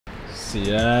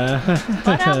Yeah.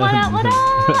 What up, what up, what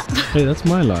up? Hey, that's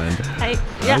my line.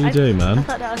 How you doing, man? I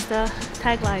thought that was the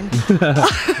tagline.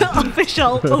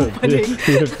 Official opening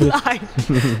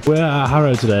line. We're at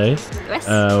Harrow today.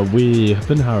 Yes. We have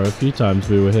been at Harrow a few times.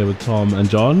 We were here with Tom and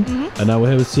John, and now we're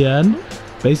here with Xian.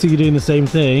 Basically doing the same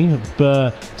thing,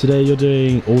 but today you're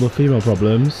doing all the female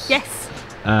problems. Yes.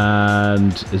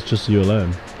 And it's just you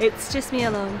alone. It's just me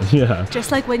alone. Yeah.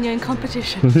 Just like when you're in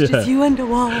competition. It's just you and the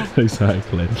wall.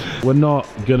 Exactly. We're not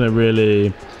gonna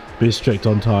really be strict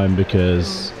on time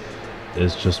because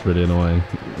it's just really annoying,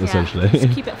 essentially.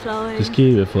 Just keep it flowing. Just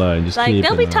keep it flowing. Just like keep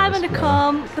there'll it be time nice, in the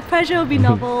calm. The pressure will be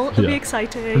novel. It'll be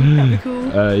exciting. That'll be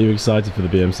cool. Are you excited for the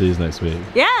BMCs next week?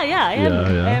 Yeah, I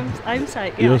am. I'm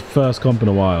psyched. Yeah. Your first comp in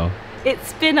a while.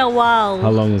 It's been a while. How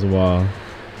long is a while?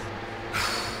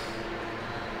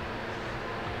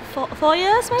 4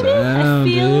 years maybe? Damn, I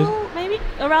feel dude. maybe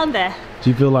around there. Do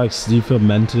you feel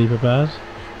mentally prepared?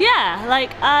 Yeah,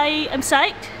 like I am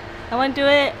psyched. I want to do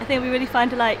it. I think it'll be really fun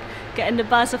to like get in the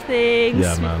buzz of things.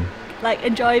 Yeah, man. Like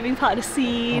enjoy being part of the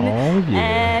scene. Oh, yeah.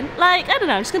 And like, I don't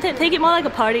know, I'm just gonna take it more like a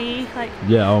party. Like,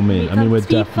 yeah, I mean we're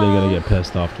definitely people. gonna get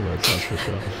pissed afterwards, that's for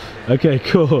sure. Okay,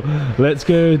 cool. Let's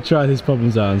go try these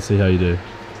problems out and see how you do.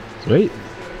 Sweet.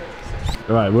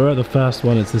 Alright, we're at the first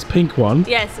one. It's this pink one.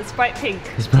 Yes, it's bright pink.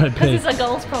 It's bright pink. Because it's a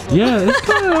girl's problem. Yeah, it's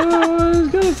kind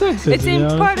of sexy. It's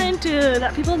important to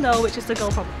let people know which is the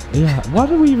girl problem. Yeah, why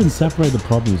do we even separate the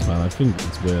problems, man? I think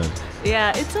it's weird.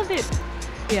 Yeah, it's a bit,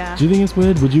 yeah. Do you think it's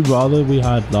weird? Would you rather we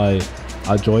had like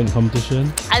a joint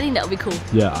competition? I think that would be cool.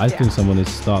 Yeah, I think someone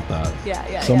needs to start that.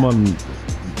 Yeah. Someone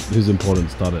who's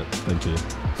important start it, don't you?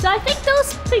 So I think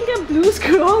those pink and blue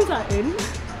scrolls are in.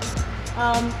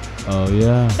 Oh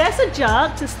yeah. There's a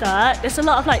jug to start. There's a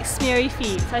lot of like smeary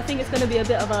feet. So I think it's going to be a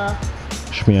bit of a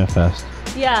Schmear fest.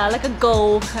 yeah, like a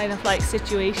goal kind of like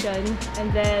situation.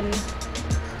 And then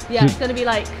yeah, it's going to be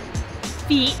like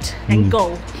feet and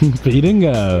go. Feet and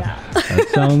go. Yeah. That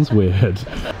sounds weird.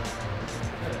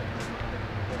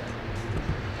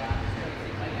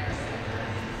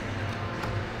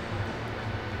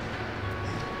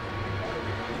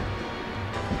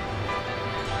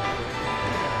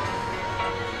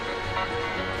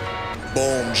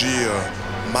 Bom dia,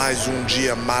 mais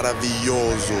dia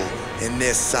maravilhoso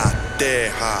nessa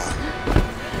terra.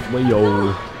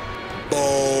 Yo.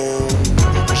 Bom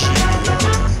dia.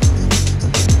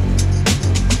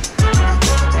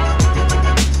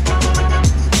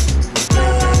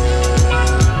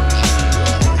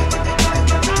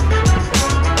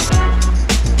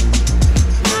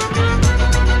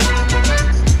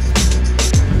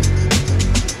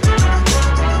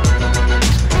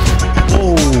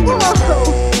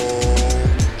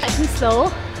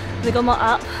 So they go more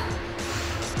up.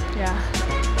 Yeah.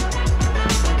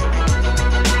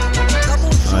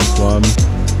 Nice one.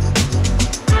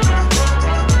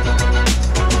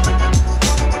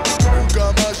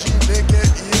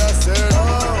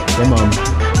 Come on.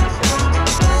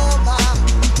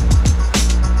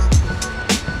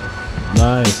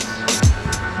 Nice.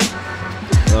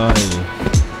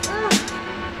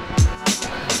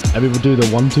 Everybody do the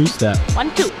 1-2 step.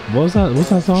 1-2. What's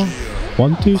that song?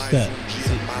 1-2 step.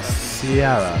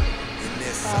 Sierra.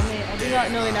 Oh man, I do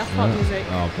not know enough pop music.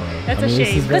 Oh, bro. That's a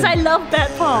shame because I love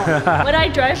bad pop. When I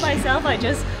drive myself, I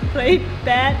just play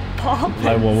bad pop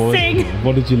and sing.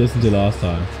 What did you listen to last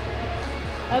time?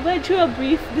 I went through a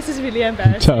brief. This is really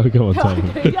embarrassing. Come on, tell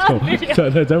me.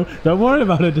 Don't worry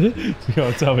about it. Come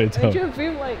on, tell me. I went through a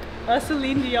brief like a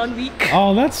Celine Dion week.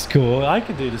 Oh, that's cool. I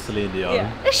could do the Celine Dion.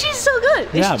 Yeah, she's so good.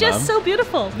 Yeah, it's just so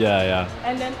beautiful. Yeah.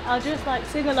 And then I'll just like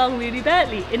sing along really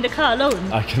badly in the car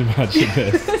alone. I can imagine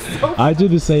this. So I do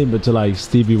the same, but to like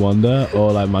Stevie Wonder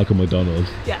or like Michael McDonald.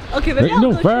 Yeah. Okay, maybe Ain't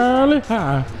I'll no go valley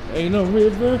high, ain't no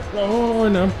river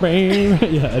flowing up rain.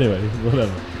 Yeah. Anyway,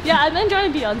 whatever. Yeah, I'm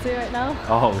enjoying Beyonce right now.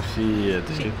 Oh shit.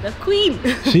 She's the queen.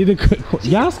 She the queen.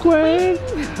 Yes, queen.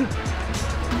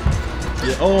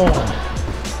 Yeah, oh.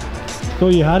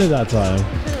 Thought you had it that time.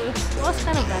 It was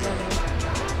kind of better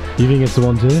though. You think it's a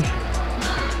 1-2?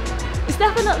 It's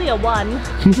definitely a 1.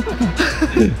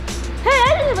 Hey,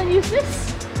 I didn't even use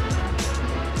this.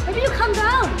 Maybe you come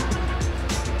down.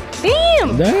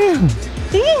 Damn! Damn,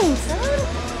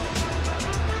 son!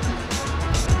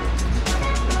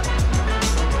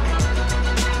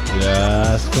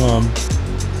 Yes, come on.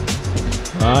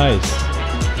 Nice.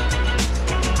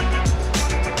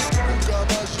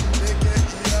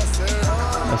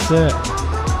 That's it.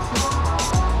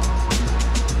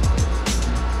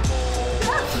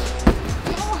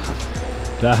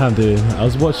 Damn, dude. I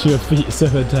was watching your feet so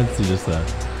intensely just there.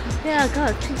 Yeah,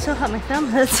 God, it's so hot, my thumb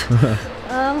hurts.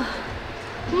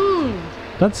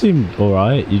 That seemed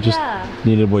alright. You just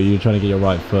Needed what you were trying to get your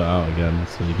right foot out again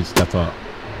so you could step up.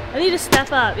 I need to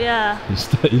step up, yeah.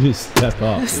 You need to step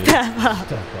up. Step up.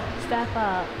 Step up. Step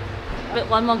up. Wait,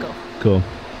 one more go. Cool.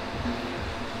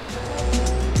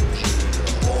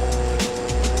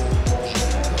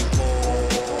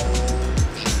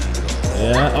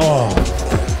 Yeah. Oh.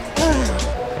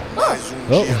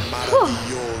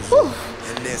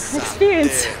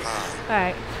 Experience.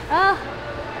 Alright.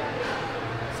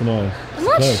 It's annoying. I'm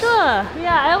not sure.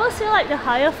 Yeah, I almost feel like the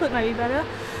higher foot might be better.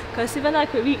 Because even though I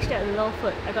could reach that low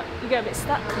foot, you get a bit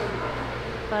stuck.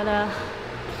 But I'm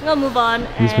gonna move on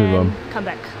and come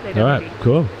back later. Alright,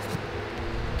 cool.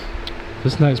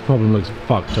 This next problem looks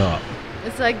fucked up.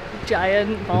 It's like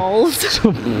giant balls.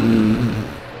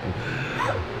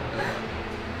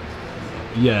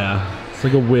 Yeah, it's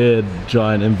like a weird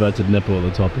giant inverted nipple at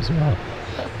the top as well.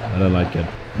 I don't like it.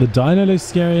 The dyno looks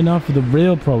scary enough, but the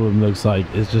real problem looks like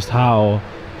is just how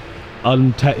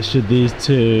untextured these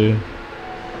two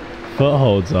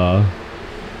footholds are.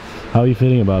 How are you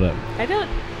feeling about it? I don't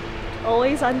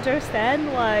always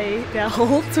understand why there are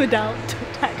holes without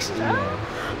texture.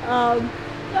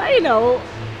 But you know,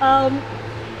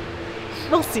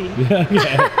 we'll see. Yeah,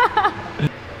 okay.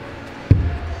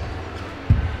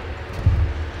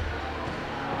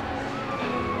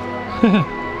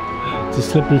 It's a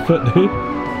slippery foot, dude.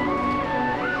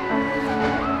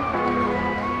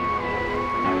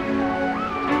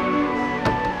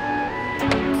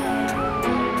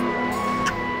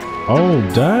 Oh,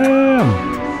 damn!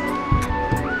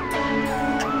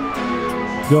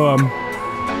 Go on.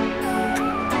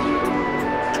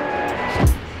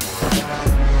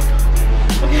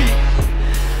 Okay.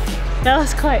 That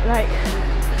was quite like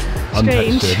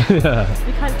strange. Yeah.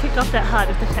 You can't kick off that hard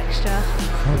with the texture.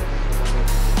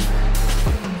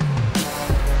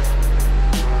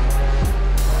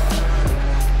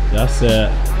 That's it.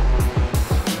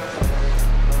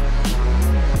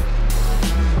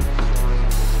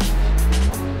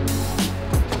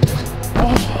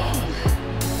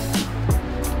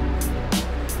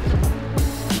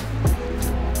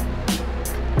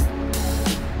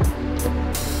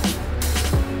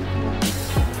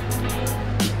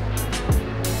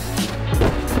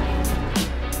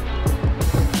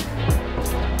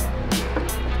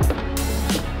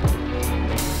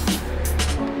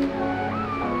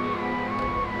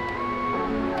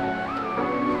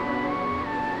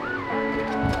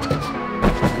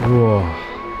 Whoa.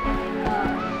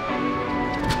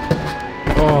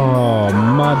 Oh,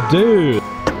 my dude.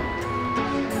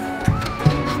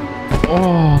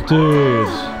 Oh, dude.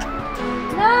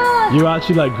 No. You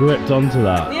actually like gripped onto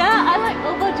that. Yeah, I like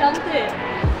over jumped it.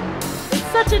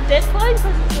 It's such a dead point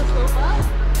because it's so far.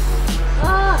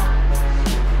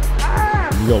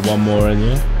 You got one more in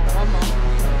you? One more.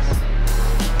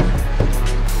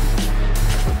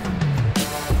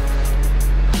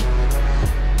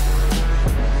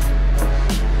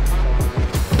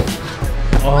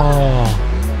 Oh.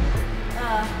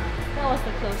 That was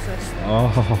the closest. Oh.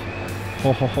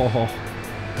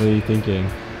 What are you thinking?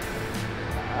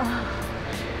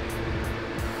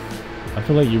 I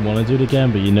feel like you want to do it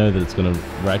again, but you know that it's going to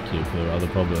wreck you for other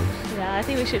problems. Yeah, I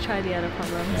think we should try the other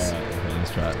problems. Yeah, okay,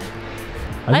 let's try it.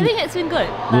 I think it's been good.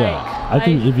 Yeah, I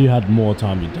think if you had more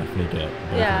time, you'd definitely get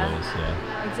both of those.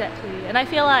 Yeah, exactly. And I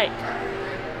feel like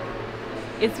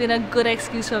it's been a good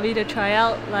excuse for me to try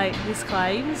out like these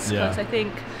climbs because I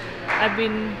think I've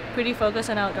been pretty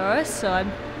focused on outdoors, so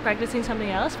I'm practicing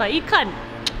something else. But you can't,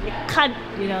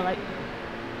 you know, like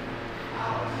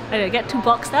I don't know, get too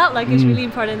boxed out. Like it's really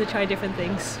important to try different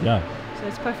things. Yeah. So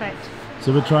it's perfect.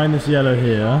 So we're trying this yellow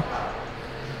here.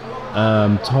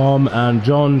 Tom and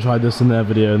John tried this in their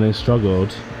video and they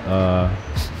struggled.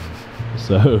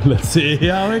 So let's see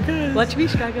how it goes. Watch me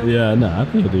struggle. Yeah, no, I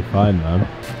think you'll do fine, man.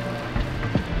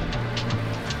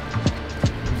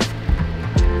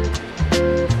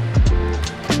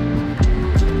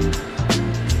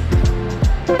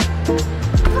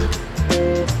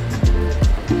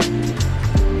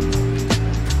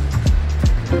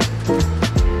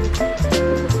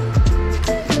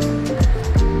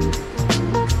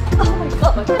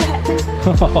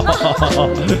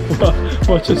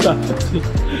 What just happened?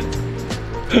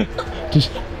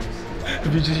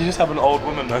 Did you just have an old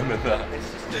woman moment there?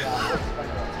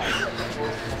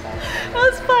 That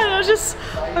was fun.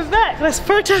 I'm back. Let's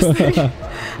protest. I think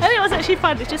it was actually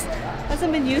fun. It just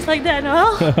hasn't been used like that in a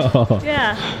while.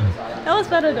 Yeah, that was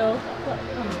better though.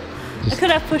 I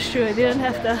could have pushed through. I didn't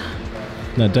have to.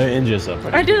 No, don't injure yourself.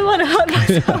 I didn't want to hurt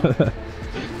myself.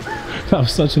 That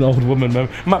was such an old woman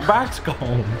moment. My back's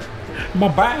gone. My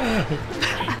back.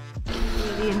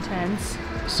 Really intense.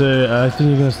 So So I think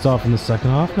you're gonna start from the second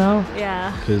half now,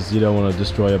 Yeah. because you don't want to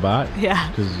destroy your back. Yeah.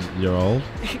 Because you're old.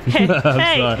 Hey.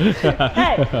 I'm sorry.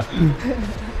 Hey.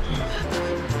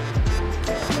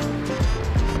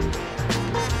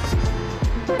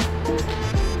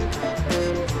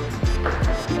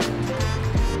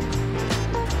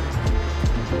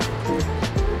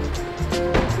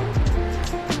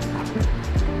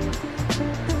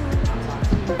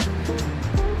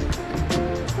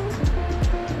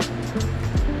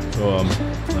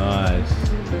 Nice.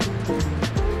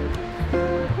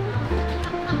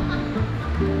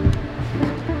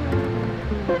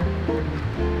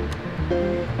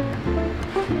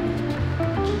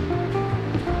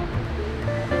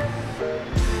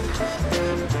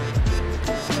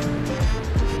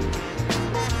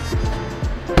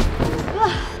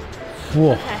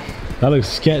 Whoa, that looks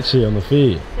sketchy on the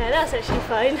feet. Yeah, that's actually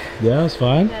fine. Yeah, that's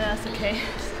fine. Yeah, that's okay.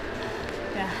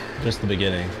 Yeah, Just the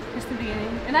beginning. just the beginning.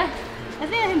 And I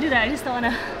think I can do that. I just don't want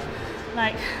to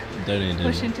like Don't need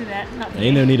push to. into that. Not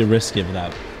Ain't no need to risk it for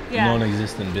that Yeah.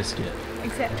 non-existent biscuit.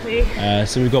 Exactly.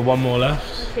 So we've got one more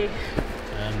left, Okay.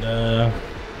 and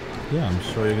yeah, I'm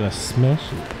sure you're gonna smash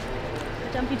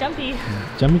it. Jumpy, jumpy.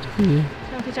 Jumpy, jumpy.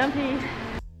 Jumpy, jumpy.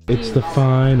 It's the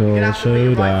final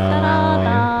showdown.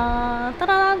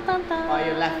 Ta-da, ta-da-da-da-da. Or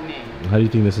your left knee. How do you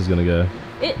think this is gonna go?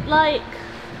 It like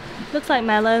looks like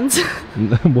melons.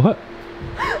 What?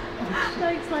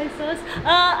 Like slices.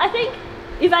 I think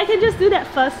if I can just do that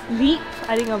first leap,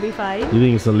 I think I'll be fine. You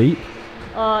think it's a leap?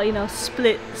 Or you know,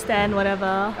 split, stand,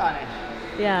 whatever. Got it.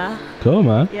 Yeah, Cool,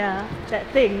 man. yeah, that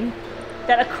thing,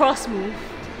 that across move.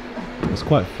 It's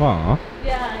quite far.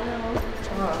 Yeah, I know.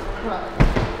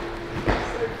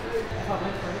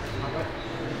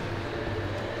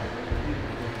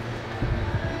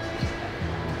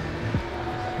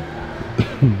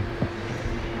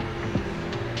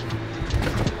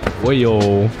 Yo.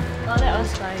 Oh, that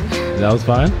was fine. That was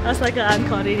fine? That was like an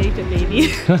uncoordinated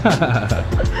baby.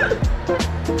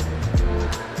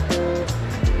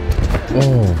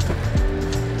 Oh.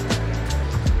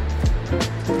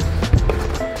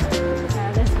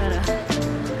 Yeah, that's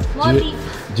better. More leap,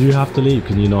 Do you have to leap?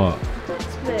 Can you not?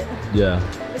 split. Yeah.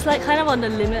 It's like kind of on the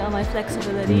limit of my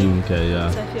flexibility. Okay, So yeah.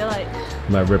 I feel like,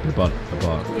 Might rip your butt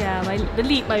apart. yeah, the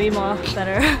leap might be more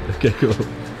better. Okay, cool.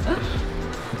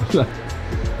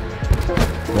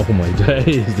 Oh my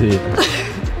days, dude.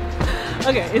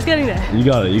 Okay, it's getting there. You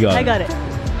got it, you got it. I got it.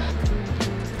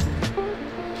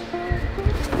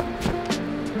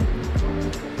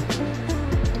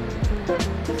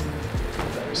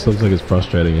 This looks like it's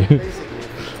frustrating you.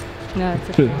 No, it's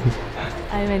okay.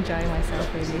 I'm enjoying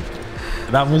myself, really.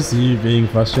 That was you being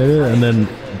frustrated and then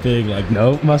being like,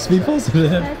 no, must be positive.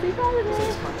 Let's be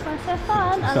positive. Let's have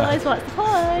fun. Otherwise, what's the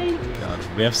point? God,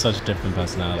 we have such different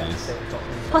personalities.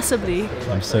 Possibly.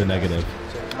 I'm so negative.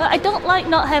 But I don't like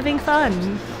not having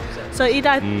fun. So either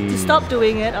I have to stop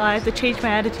doing it or I have to change my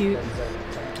attitude.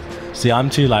 See, I'm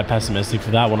too like pessimistic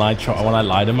for that. When I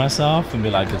lie to myself and be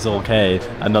like, it's okay,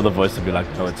 another voice will be like,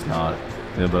 no, it's not.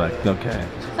 And you'll be like, okay.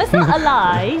 That's not a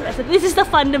lie. This is the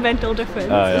fundamental difference.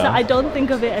 Oh, Is yeah. that I don't think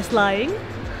of it as lying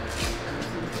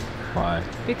Why?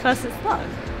 because it's not.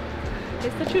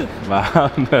 It's the truth. Wow,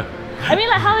 no. I mean,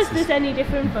 like, how is this any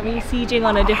different from me sieging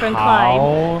on a different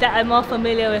climb that I'm more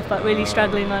familiar with but really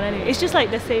struggling on anyway? It's just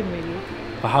like the same, really.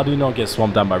 But how do you not get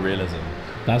swamped down by realism?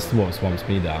 That's what swamps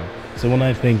me down. So when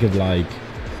I think of like,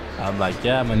 I'm like,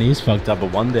 yeah, my knee's fucked up,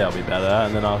 but one day I'll be better.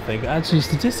 And then I'll think, actually,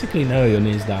 statistically, no, your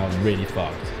knee's now really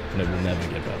fucked. And it will never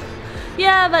get better.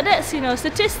 Yeah, but that's, you know,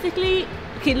 statistically,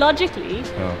 okay, logically,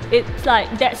 it's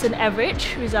like that's an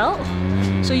average result.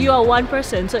 So you are one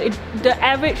person. So the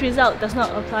average result does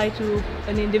not apply to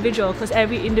an individual because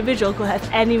every individual could have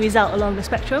any result along the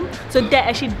spectrum. So that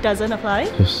actually doesn't apply.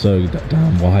 You're so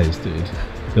damn wise, dude.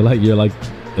 You're like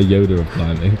a Yoda of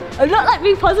climbing. I'm not like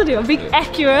being positive, I'm being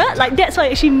accurate. Like that's what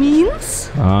it actually means.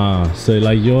 Ah, so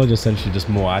like you're just essentially just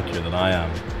more accurate than I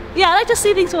am. Yeah, I like to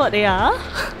see things for what they are.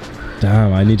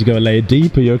 Damn, I need to go a layer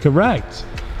deeper. You're correct.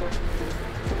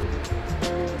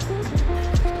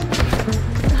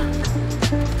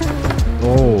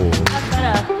 Oh, That's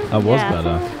better. that was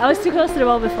better. I was too close to the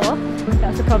wall before.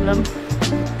 That's the problem.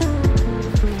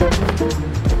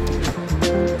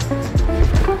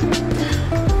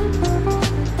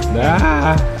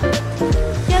 Ah.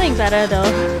 Getting better though.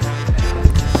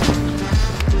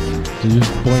 Do you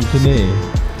point to me?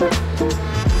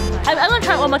 I'm gonna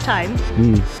try it one more time.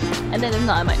 Mm. And then if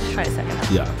not, I might just try a second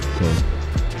time. Yeah, cool.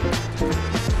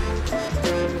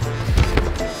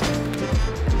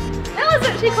 That was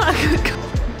actually quite a good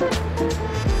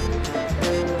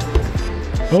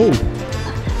goal. Oh.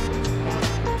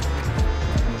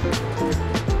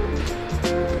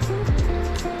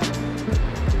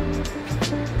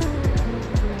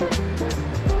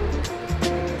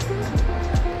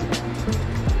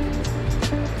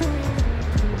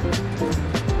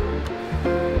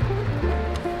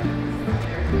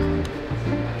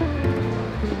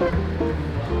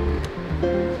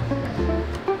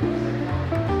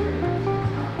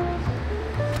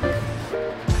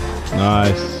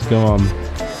 Nice, come on.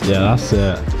 Yeah, that's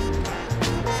it.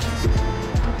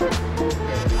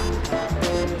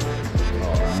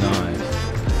 Oh, nice.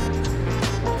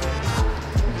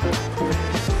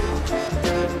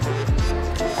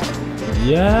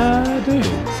 Yeah, dude.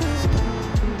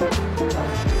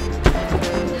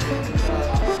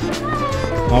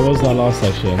 How was that last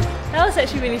session? That was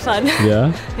actually really fun.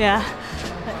 Yeah? Yeah,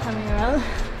 like coming around.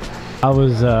 How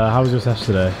was your session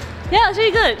today? Yeah, it was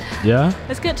really good. Yeah?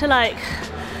 It's good to like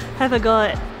have a go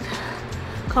at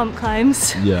comp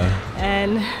climbs. Yeah.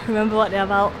 And remember what they're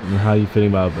about. And how are you feeling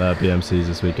about BMCs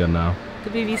this weekend now? The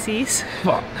BBCs.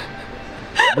 Fuck.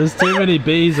 There's too many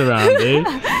B's around, dude.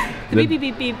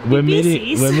 We're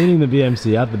meeting the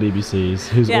BMC at the BBCs,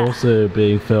 who's also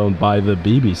being filmed by the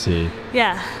BBC.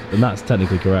 Yeah. And that's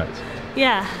technically correct.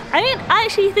 Yeah. I mean, I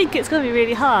actually think it's going to be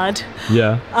really hard.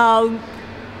 Yeah.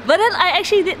 But then I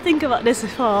actually did think about this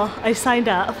before I signed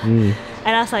up. And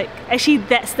I was like, actually,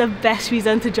 that's the best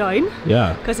reason to join.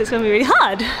 Yeah. Because it's going to be really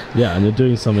hard. Yeah, and you're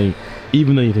doing something,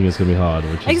 even though you think it's going to be hard,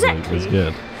 which is, exactly. Is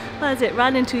good. What is it?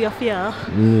 Run into your fear.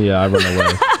 Yeah, I run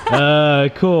away.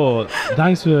 Cool.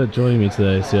 Thanks for joining me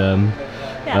today, Xian.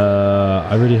 Yeah.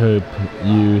 I really hope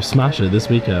you smash it this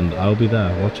weekend. I'll be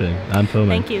there watching and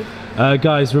filming. Thank you.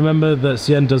 Guys, remember that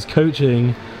Xian does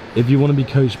coaching. If you want to be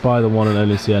coached by the one and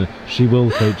only Xian, she will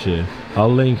coach you.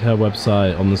 I'll link her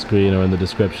website on the screen or in the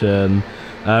description.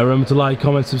 Remember to like,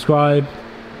 comment, subscribe.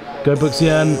 Go book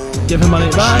Xian. Give her money.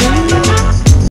 Bye.